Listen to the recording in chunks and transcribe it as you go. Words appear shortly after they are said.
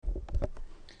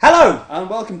Hello! And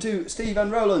welcome to Steve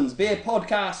and Roland's Beer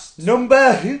Podcast.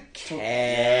 Number, who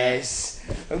cares?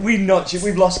 We've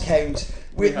lost count.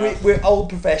 We're old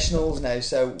professionals now,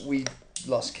 so we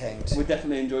lost count. We're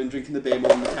definitely enjoying drinking the beer more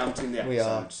than counting the episodes. We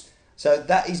are. So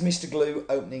that is Mr. Glue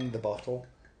opening the bottle.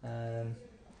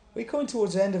 We're coming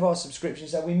towards the end of our subscription,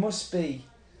 so we must be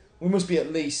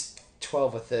at least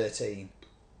 12 or 13.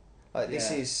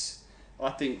 This is... I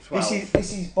think 12.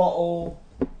 This is bottle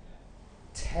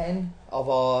 10 of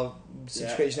our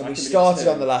subscription, and we I can started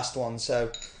do on the last one,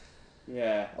 so...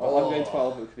 Yeah, I'm going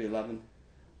 12, but it could be 11.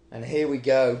 And here we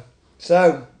go.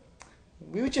 So,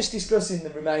 we were just discussing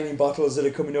the remaining bottles that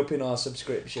are coming up in our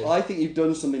subscription. I think you've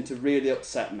done something to really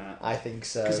upset Matt. I think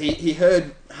so. Because he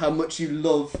heard how much you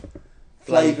love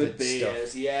flavoured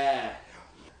beers. stuff. Yeah.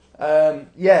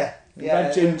 Yeah.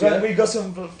 Red ginger. We've got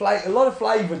some a lot of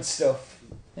flavoured stuff.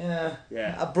 Yeah.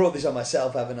 Yeah. I brought this on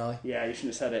myself, haven't I? Yeah, you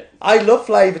shouldn't have said it. I love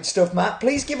flavoured stuff, Matt.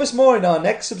 Please give us more in our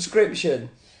next subscription.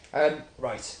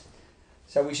 Right.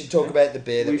 So we should talk about the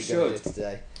beer that we're going to do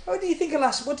today. What do you think of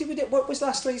last? What did we do? What was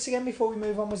last week's again? Before we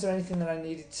move on, was there anything that I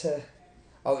needed to?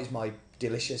 Oh, it was my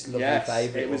delicious, lovely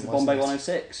favourite. It was the one, Bombay wasn't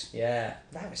it? 106. Yeah,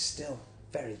 that was still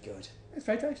very good. It's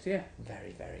very tasty, yeah.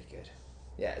 Very, very good.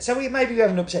 Yeah. So maybe we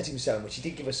haven't upset him so much. He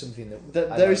did give us something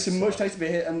that There is some much tasty beer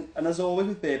here, and as always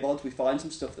with beer bods, we find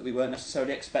some stuff that we weren't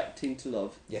necessarily expecting to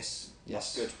love. Yes.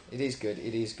 That's good. It is good.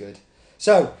 It is good.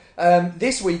 So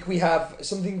this week we have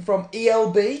something from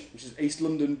ELB, Which is East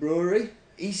London Brewery.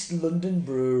 East London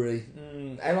Brewery.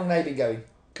 How long have they been going?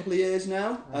 A couple of years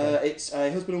now. Okay. It's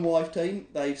a husband and wife team.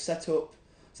 They've set up...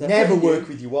 So Never work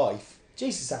with your wife.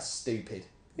 Jesus, that's stupid.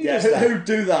 Who does that? Who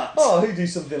do that? Oh, who do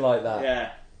something like that?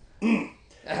 Yeah.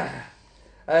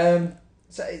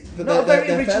 So it's not a very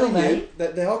original fairly name.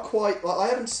 new. They are quite... I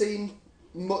haven't seen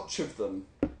much of them.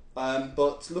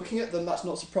 But looking at them, that's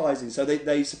not surprising. So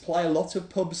they supply a lot of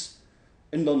pubs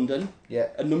in London. Yeah.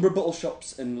 A number of bottle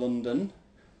shops in London.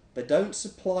 They don't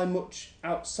supply much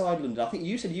outside London. I think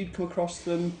you said you'd come across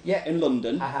them in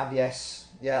London. I have, yes.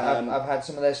 Yeah, I've had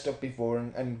some of their stuff before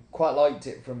and quite liked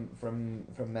it from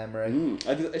memory.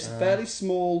 It's a fairly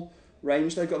small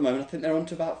range they've got at the moment. I think they're on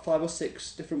to about 5 or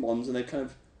 6 different ones, and they've kind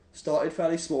of started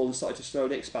fairly small and started to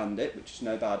slowly expand it, which is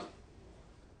no bad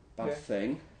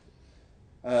thing.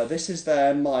 This is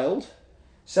their mild.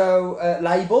 So,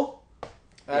 label.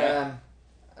 Yeah.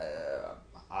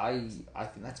 I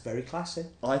think that's very classy.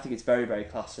 I think it's very, very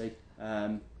classy.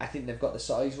 I think they've got the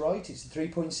size right. It's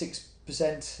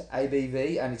 3.6%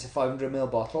 ABV and it's a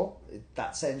 500ml bottle.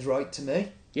 That sounds right to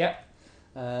me. Yeah.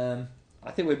 I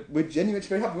think we're genuinely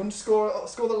very happy. We want to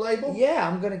score the label? Yeah,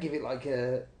 I'm going to give it like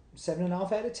a 7.5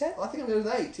 out of 10. I think I'm going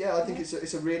to 8. Yeah, I think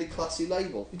it's a really classy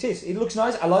label. It is. It looks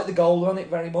nice. I like the gold on it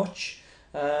very much.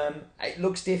 It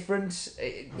looks different.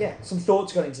 Some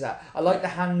thoughts gone into that. I like the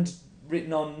hand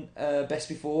written on best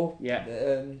before. Yeah.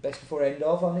 Best before end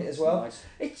of on it as well. Nice.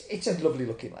 It's a lovely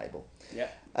looking label. Yeah.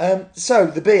 So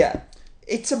the beer,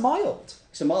 it's a mild.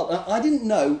 It's a mild. Now, I didn't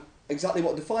know exactly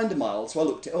what defined a mild, so I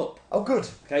looked it up. Oh, good.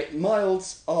 Okay,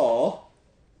 milds are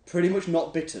pretty much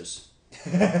not bitters.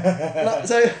 So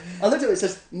I looked at it. It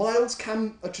says milds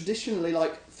are traditionally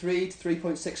like 3 to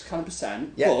 3.6 kind of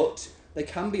percent, but they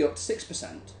can be up to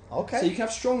 6%. Okay. So you can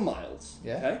have strong milds.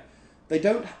 Yeah. Okay. They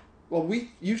don't. Well,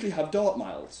 we usually have dark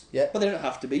milds. Yeah. But they don't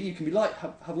have to be. You can be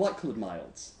have light coloured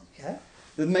milds. Okay.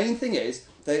 The main thing is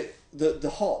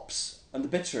the hops and the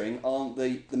bittering aren't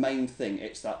the main thing.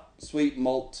 It's that sweet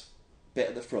malt bit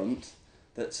at the front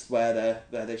that's where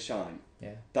they shine.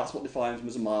 Yeah. That's what defines them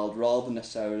as a mild, rather than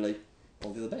necessarily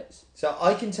all the other bits. So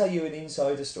I can tell you an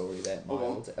insider story there, Go on.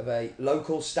 mild, of a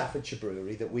local Staffordshire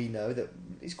brewery that we know that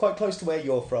is quite close to where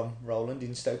you're from, Roland,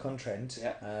 in Stoke-on-Trent.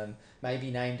 Yeah. Maybe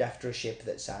named after a ship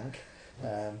that sank.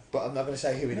 But I'm not going to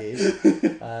say who it is.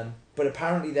 But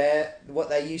apparently what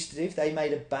they used to do, if they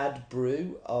made a bad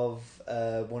brew of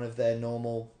one of their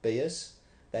normal beers,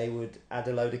 they would add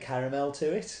a load of caramel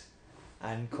to it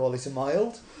and call it a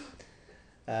mild.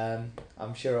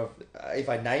 I'm sure if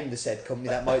I named the said company,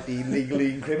 that might be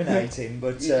legally incriminating,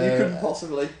 but... you couldn't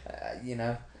possibly.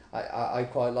 I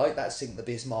quite like that Sink the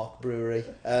Bismarck brewery.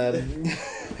 So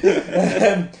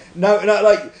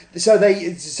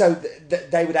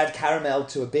they would add caramel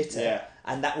to a bitter,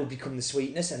 and that would become the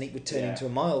sweetness, and it would turn into a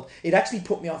mild. It actually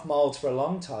put me off milds for a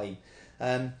long time.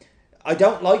 I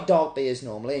don't like dark beers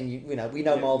normally, and we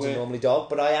know milds are normally dark,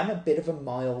 but I am a bit of a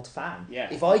mild fan.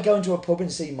 Yeah. If I go into a pub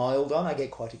and see mild on, I get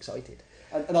quite excited.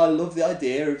 And I love the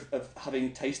idea of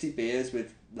having tasty beers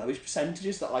with lowish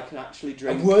percentages that I can actually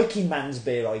drink. A working man's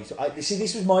beer. See,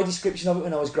 this was my description of it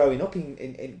when I was growing up,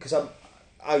 because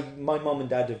my mum and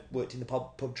dad have worked in the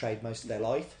pub trade most of their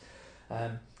life,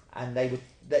 and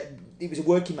it was a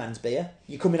working man's beer.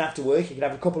 You come in after work, you could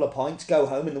have a couple of pints, go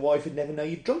home, and the wife would never know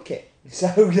you'd drunk it. So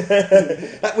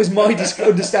that was my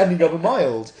understanding of a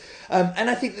mild. And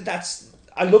I think that's...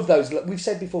 I love those. We've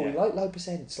said before, we like low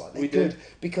percents. Like they're good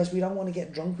because we don't want to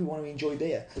get drunk, we want to enjoy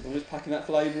beer. As long as packing that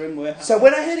flavour in, we're happy. So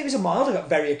when I heard it was a mild, I got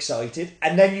very excited,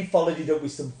 and then you followed it up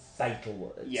with some fatal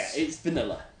words. Yeah, it's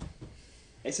vanilla.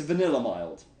 It's a vanilla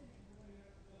mild.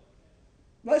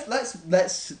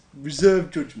 Let's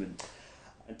reserve judgment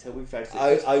until we've tasted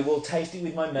it. I will taste it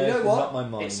with my mouth, You know and what? not my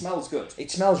mind. It smells good. It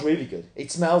smells really good.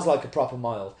 It smells like a proper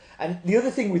mild. And the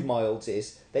other thing with milds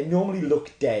is they normally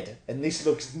look dead, and this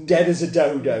looks dead as a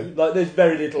dodo. Like there's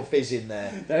very little fizz in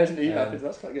there. There isn't even fizz.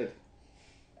 That's quite good.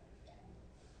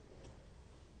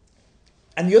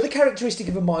 And the other characteristic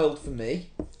of a mild for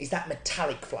me is that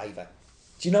metallic flavour.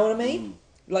 Do you know what I mean?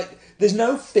 Like, there's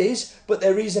no fizz, but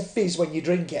there is a fizz when you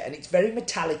drink it, and it's very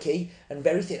metallic-y and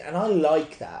very thin, and I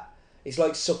like that. It's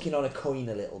like sucking on a coin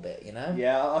a little bit, you know?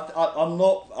 Yeah, I'm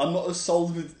not as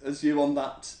sold as you on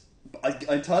that. I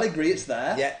entirely agree it's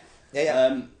there.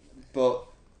 Yeah. But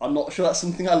I'm not sure that's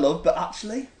something I love. But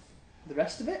actually, the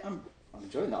rest of it, I'm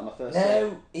enjoying that on my first day.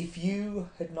 Now, if you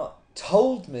had not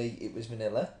told me it was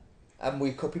vanilla, and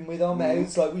we're cupping with our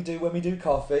mouths like we do when we do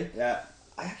coffee, yeah,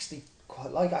 I actually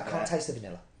quite like it. I can't taste the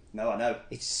vanilla. No, I know.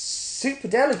 It's super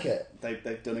delicate.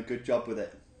 They've done a good job with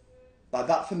it. Like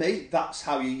that for me, that's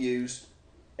how you use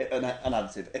an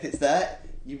additive. If it's there,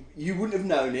 you wouldn't have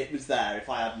known it was there if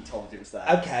I hadn't told you it was there.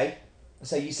 Okay,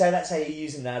 so you say that's how you're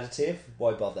using an additive.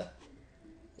 Why bother?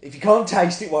 If you can't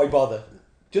taste it, why bother?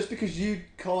 Just because you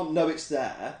can't know it's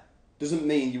there doesn't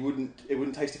mean it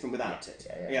wouldn't taste different without it.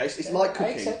 Yeah, it's like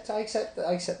cooking. I accept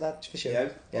that for sure. You know?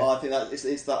 Yeah. I think that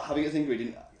it's that having it as an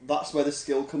ingredient. That's where the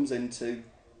skill comes into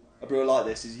a brewer like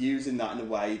this, is using that in a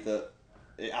way that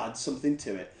it adds something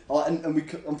to it. And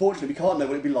unfortunately, we can't know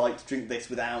what it'd be like to drink this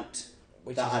without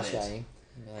Which that is a added. shame.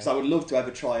 Because I would love to ever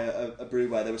try a brew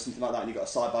where there was something like that and you got a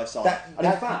side by side.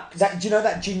 Do you know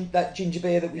that ginger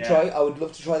beer that we try? I would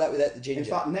love to try that without the ginger. In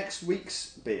fact, next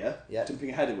week's beer, Yeah.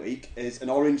 jumping ahead a week, is an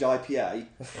orange IPA,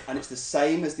 and it's the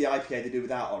same as the IPA they do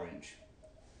without orange.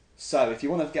 So if you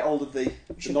want to get hold of the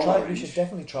non-orange, we should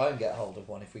definitely try and get hold of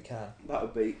one if we can.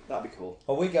 that'd be cool.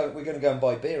 Well, we're going to go and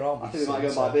buy beer, aren't we? I think we might go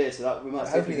and buy beer, so that we might.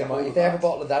 Hopefully they might. If they have a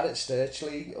bottle of that at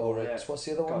Sturchley or at what's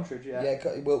the other one? Cottridge, yeah. Yeah,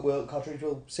 Cottridge.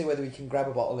 We'll see whether we can grab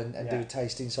a bottle and do a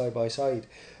tasting side by side.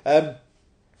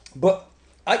 But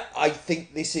I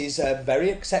think this is a very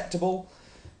acceptable,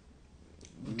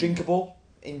 drinkable,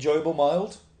 enjoyable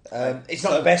mild. It's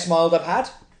not the best mild I've had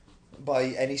by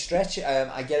any stretch.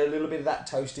 I get a little bit of that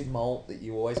toasted malt that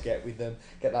you always get with them.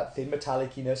 Get that thin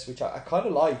metalliciness, which I kind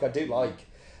of like. I do like.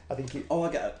 I think it...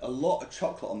 I get a lot of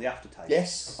chocolate on the aftertaste.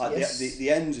 Yes. Like yes. The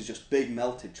ends is just big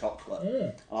melted chocolate.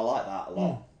 And I like that a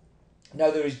lot. No,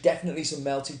 there is definitely some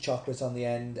melted chocolate on the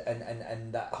end,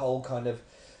 and that whole kind of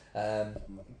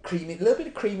creamy, a little bit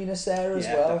of creaminess there as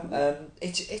well.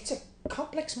 It's a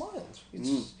complex mild.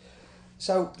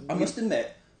 So I must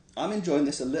admit, I'm enjoying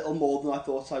this a little more than I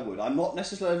thought I would. I'm not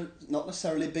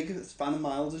necessarily a big fan of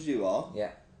milds as you are. Yeah.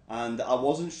 And I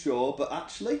wasn't sure, but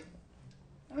actually,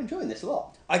 I'm enjoying this a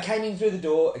lot. I came in through the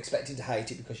door expecting to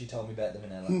hate it because you told me about the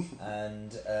vanilla,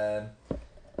 and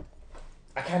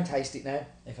I can taste it now.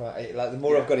 The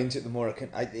more I've got into it, the more I can.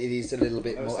 It is a little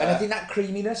bit more, and I think that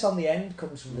creaminess on the end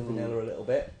comes from the vanilla a little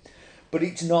bit, but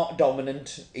it's not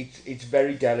dominant. It's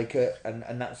very delicate,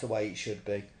 and that's the way it should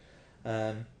be.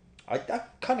 I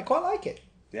kind of quite like it.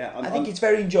 Yeah, I think it's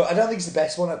very enjoyable. I don't think it's the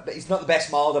best one. It's not the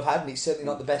best mild I've had, and it's certainly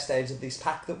not the best out of this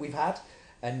pack that we've had,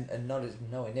 and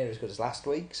nowhere near as good as last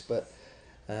week's. But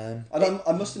I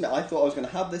must admit, I thought I was going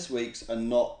to have this week's and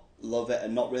not love it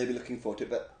and not really be looking forward to it.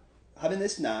 But having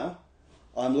this now,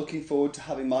 I'm looking forward to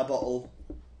having my bottle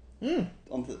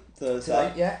on Thursday.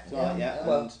 Tonight, yeah.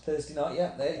 Well, Thursday night,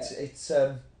 yeah. It's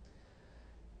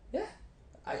yeah.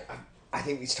 I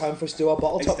think it's time for us to do our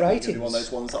bottle top ratings. It's one of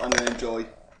those ones that I'm going to enjoy.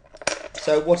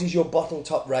 So, what is your bottle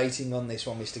top rating on this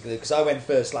one, Mr. Glue? Because I went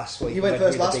first last week. You went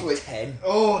first last week. 10.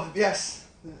 Oh yes,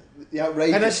 the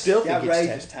outrageous. And I still think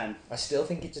it's 10. I still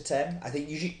think it's a 10. I think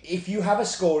you should, if you have a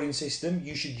scoring system,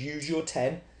 you should use your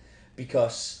 10,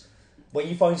 because when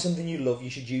you find something you love, you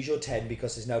should use your 10,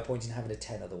 because there's no point in having a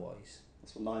 10 otherwise.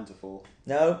 That's what 9's are for.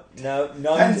 No,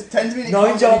 9's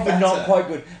Nine's are, but not quite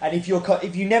good. And if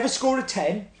you never score a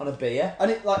 10 on a beer,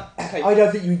 and it okay, I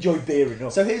don't think you enjoy beer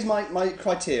enough. So here's my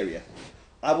criteria.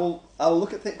 I will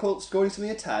look at scoring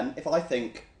something a 10 if I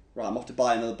think, right, I'm off to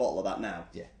buy another bottle of that now.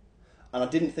 Yeah. And I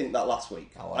didn't think that last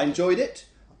week. Oh, I enjoyed it,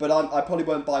 but I probably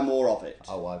won't buy more of it.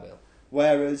 Oh, I will.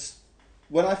 Whereas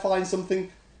when I find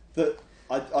something that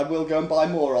I will go and buy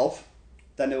more of,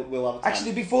 then we'll have a 10.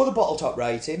 Actually, before the bottle top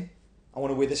rating, I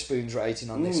want a Witherspoons rating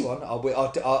on this one.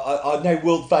 I know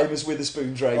world famous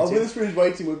Witherspoons rating. Our Witherspoons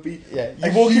rating would be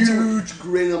you walk huge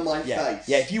grin on my face.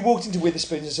 Yeah, if you walked into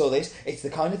Witherspoons and saw this, it's the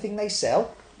kind of thing they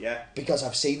sell. Yeah. Because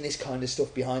I've seen this kind of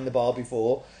stuff behind the bar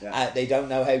before. Yeah. They don't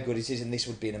know how good it is, and this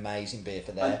would be an amazing beer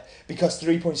for there. Because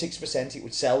 3.6%, it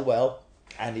would sell well,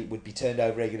 and it would be turned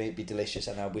over regularly, it'd be delicious,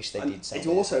 and I wish they did sell it.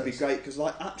 It'd also be great, because,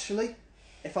 like, actually,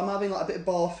 if I'm having, like, a bit of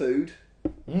bar food,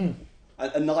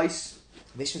 a nice...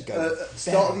 This would go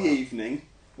start of the evening.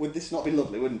 Would this not be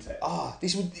lovely, wouldn't it?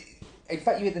 This would. In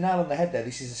fact, you hit the nail on the head there.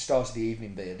 This is the start of the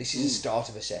evening beer. This is the start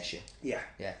of a session. Yeah.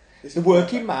 The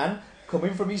working man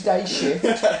coming from his day's shift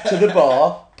to the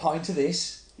bar, pint of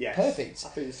this. Yes. Perfect. I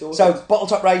think it's awesome. So, bottle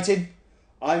top rating.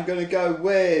 I'm going to go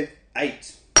with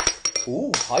 8.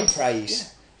 Ooh, high praise.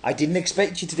 Yeah. I didn't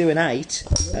expect you to do an 8.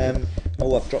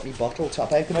 I've dropped my bottle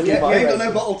top. How can I do my you ain't got rating?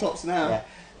 no bottle tops now.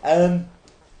 Yeah.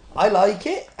 I like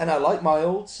it, and I like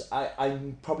milds.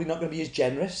 I'm probably not going to be as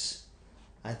generous.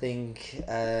 I think it's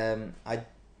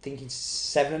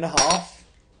 7.5.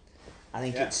 I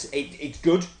think it's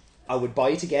good. I would buy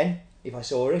it again if I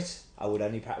saw it. I would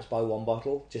only perhaps buy one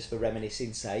bottle just for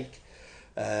reminiscing sake.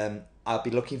 I'll be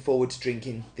looking forward to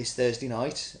drinking this Thursday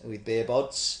night with Beer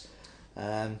Bods.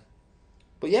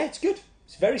 But yeah, it's good.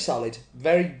 It's very solid,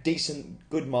 very decent,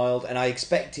 good mild, and I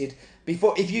expected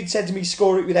before. If you'd said to me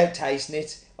score it without tasting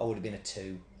it, I would have been a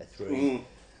 2, a 3.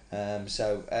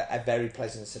 So a very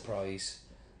pleasant surprise.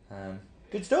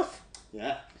 Good stuff.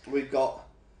 Yeah, we've got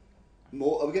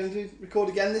more. Are we going to record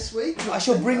again this week? I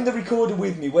shall bring the recorder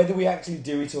with me. Whether we actually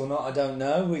do it or not, I don't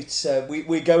know. It's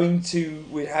we're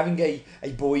having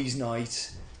a boys'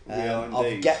 night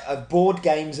of board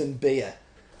games and beer.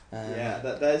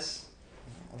 There's.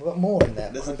 I've got more in there.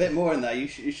 There's a bit more in there. You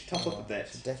should top up a bit. I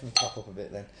should definitely top up a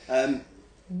bit then.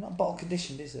 Not bottle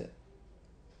conditioned, is it?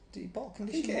 Do you bottle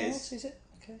conditioned? I think it is. Is it?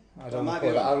 Okay.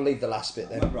 I'll leave the last bit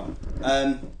then. I'm wrong.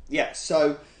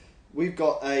 So we've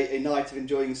got a night of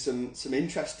enjoying some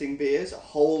interesting beers, a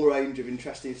whole range of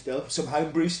interesting stuff. Some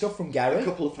homebrew stuff from Gary. A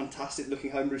couple of fantastic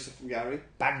looking homebrew stuff from Gary.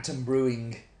 Bantam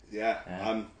Brewing.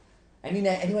 Yeah.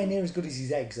 Anywhere near as good as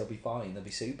his eggs, they'll be fine. They'll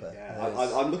be super. Yeah.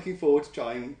 I'm looking forward to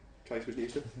trying some new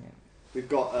stuff. Yeah. We've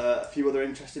got a few other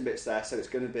interesting bits there, so it's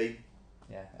going to be.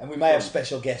 Yeah, and we may have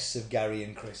special guests of Gary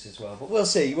and Chris as well, but we'll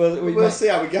see. We'll see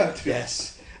how we go.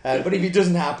 Yes, but if it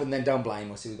doesn't happen, then don't blame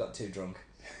us. We got too drunk.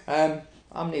 I'm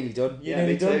nearly done. You're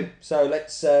nearly done. Too. So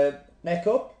let's neck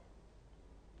up.